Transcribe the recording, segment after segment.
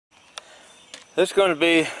This is going to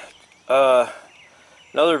be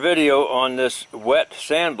another video on this wet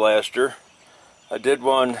sandblaster. I did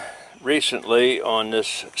one recently on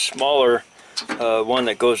this smaller one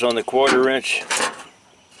that goes on the 1/4 inch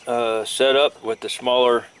setup with the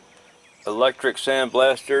smaller electric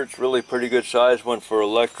sandblaster. It's really pretty good size one for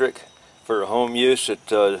electric. For home use,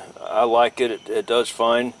 I like it. It does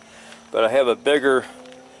fine. But I have a bigger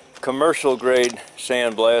commercial grade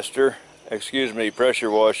sandblaster, pressure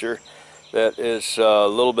washer, that is a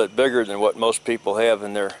little bit bigger than what most people have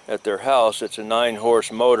at their house. It's a 9-horse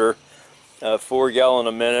motor, 4 gallon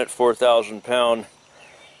a minute, 4,000 pound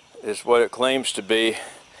is what it claims to be.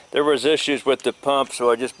 There was issues with the pump, so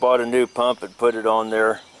I just bought a new pump and put it on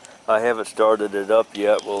there. I haven't started it up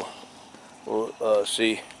yet. We'll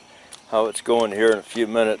see how it's going here in a few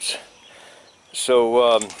minutes.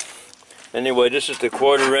 So anyway, this is the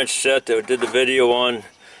 1/4 inch set that I did the video on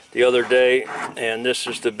the other day, and this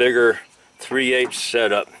is the bigger 3/8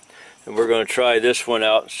 setup, and we're going to try this one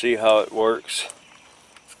out and see how it works.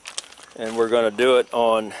 And we're going to do it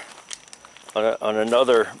on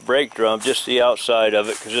another brake drum, just the outside of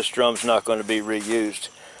it, because this drum's not going to be reused.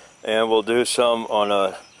 And we'll do some on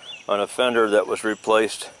a fender that was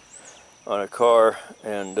replaced on a car,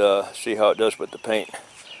 and see how it does with the paint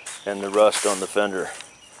and the rust on the fender.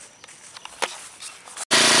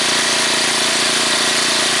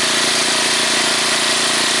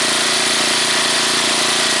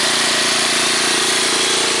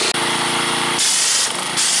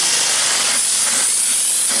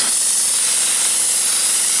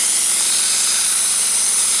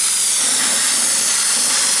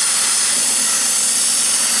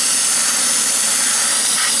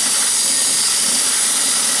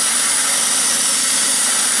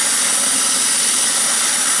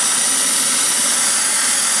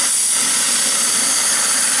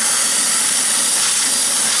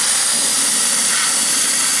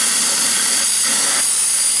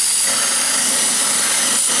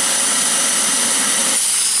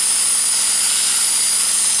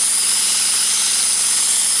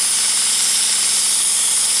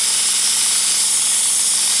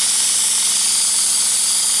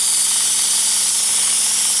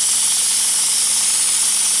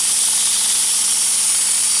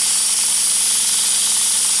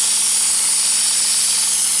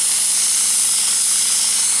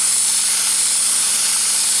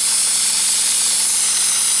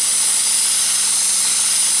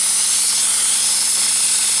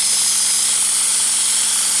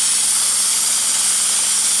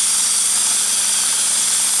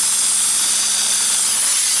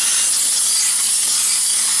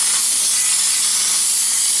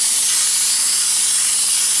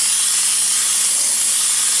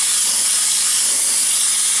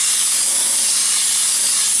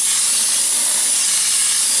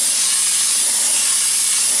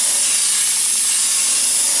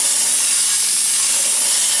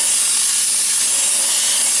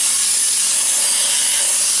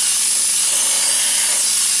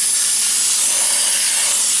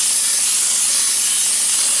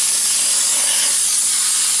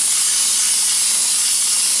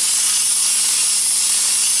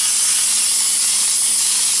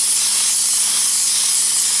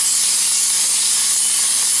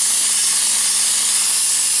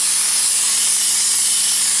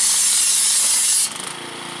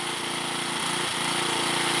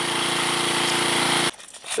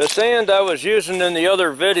 The sand I was using in the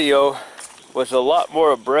other video was a lot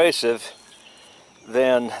more abrasive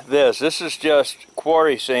than this. This is just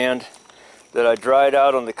quarry sand that I dried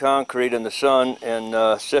out on the concrete in the sun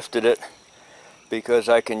and sifted it, because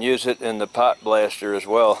I can use it in the pot blaster as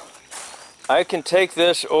well. I can take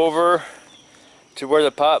this over to where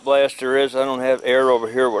the pot blaster is. I don't have air over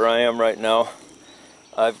here where I am right now.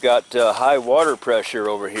 I've got high water pressure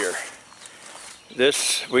over here.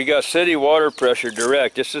 We got city water pressure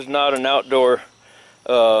direct. This is not an outdoor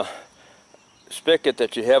spigot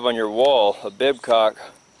that you have on your wall, a bib cock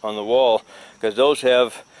on the wall, because those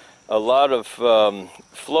have a lot of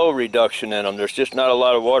flow reduction in them. There's just not a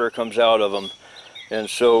lot of water comes out of them. And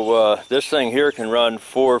so this thing here can run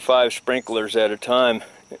 4 or 5 sprinklers at a time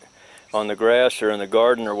on the grass or in the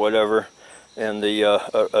garden or whatever. And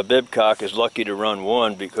a bib cock is lucky to run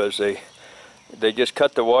one, because they just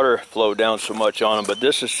cut the water flow down so much on them. But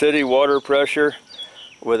this is city water pressure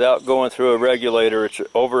without going through a regulator. It's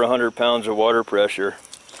over 100 pounds of water pressure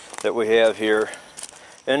that we have here.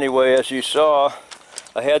 Anyway, as you saw,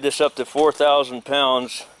 I had this up to 4,000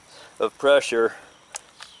 pounds of pressure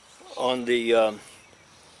on the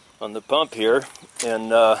pump here,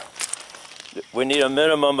 and we need a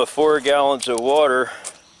minimum of 4 gallons of water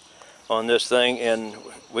on this thing, and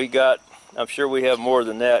we got I'm sure we have more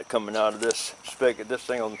than that coming out of this spigot. This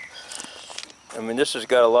thing will, I mean, this has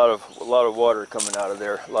got a lot of water coming out of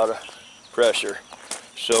there, a lot of pressure.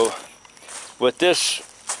 So with this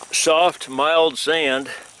soft, mild sand,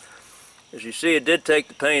 as you see, it did take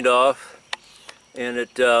the paint off, and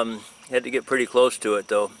it had to get pretty close to it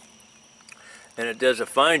though. And it does a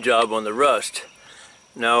fine job on the rust.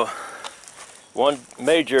 Now, one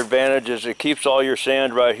major advantage is it keeps all your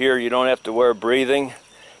sand right here. You don't have to wear breathing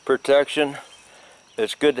protection.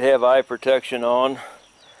 It's good to have eye protection on,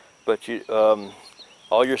 but you,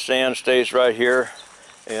 all your sand stays right here,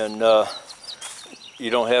 and you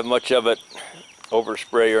don't have much of it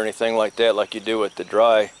overspray or anything like that like you do with the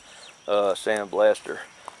dry sandblaster.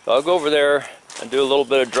 So I'll go over there and do a little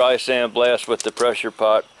bit of dry sandblast with the pressure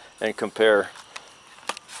pot and compare.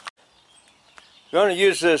 I'm going to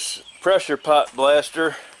use this pressure pot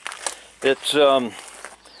blaster. It's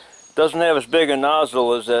doesn't have as big a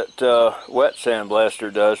nozzle as that wet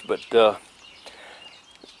sandblaster does, but I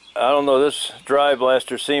don't know, this dry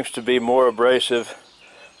blaster seems to be more abrasive,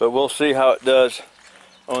 but we'll see how it does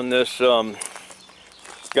on this.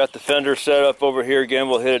 Got the fender set up over here again.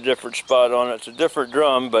 We'll hit a different spot on it. It's a different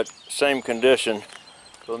drum, but same condition.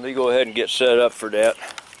 So let me go ahead and get set up for that.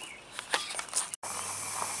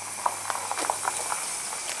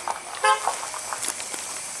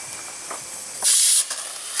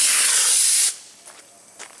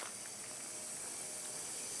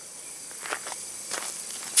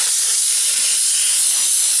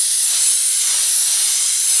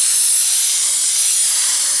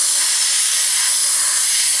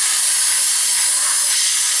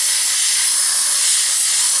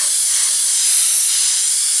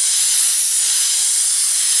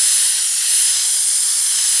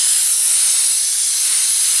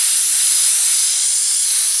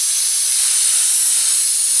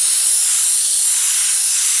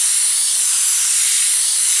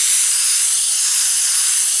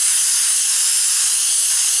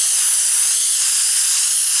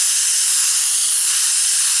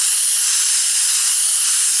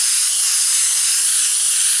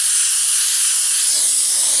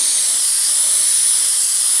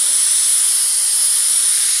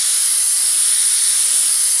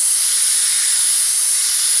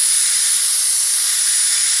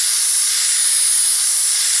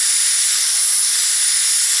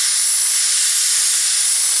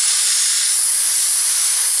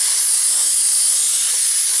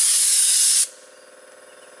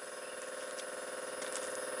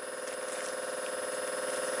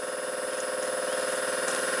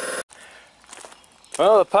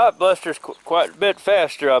 Well, the pot blaster's quite a bit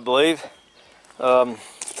faster, I believe.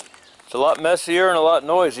 It's a lot messier and a lot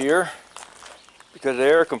noisier because the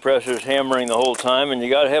air compressor is hammering the whole time, and you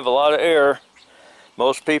got to have a lot of air.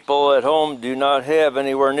 Most people at home do not have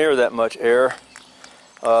anywhere near that much air.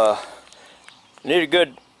 Need a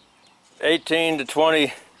good 18 to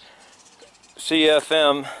 20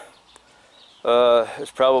 CFM.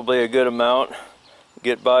 It's probably a good amount.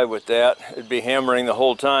 Get by with that. It'd be hammering the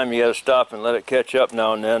whole time. You got to stop and let it catch up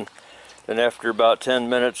now and then. Then after about 10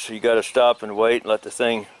 minutes, you got to stop and wait and let the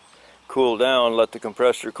thing cool down, let the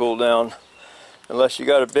compressor cool down. Unless you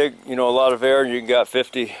got a big, a lot of air, and you got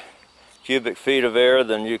 50 cubic feet of air,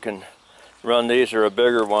 then you can run these or a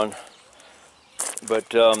bigger one.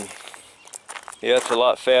 But yeah, it's a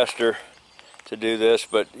lot faster to do this,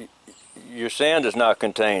 but your sand is not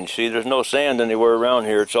contained. See, there's no sand anywhere around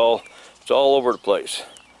here. It's all over the place.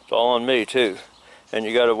 It's all on me too. And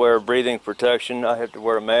you got to wear breathing protection. I have to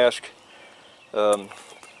wear a mask.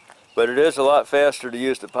 But it is a lot faster to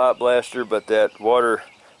use the pot blaster, but that water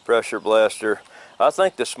pressure blaster, I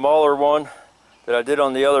think the smaller one that I did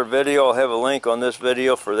on the other video, I'll have a link on this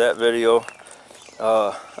video for that video.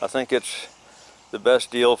 I think it's the best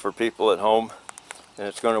deal for people at home, and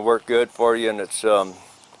it's going to work good for you, and it's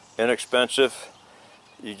inexpensive.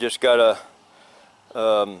 You just gotta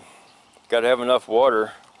have enough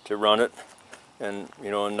water to run it, and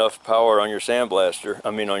enough power on your sandblaster,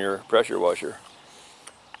 on your pressure washer.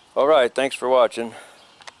 Alright, thanks for watching.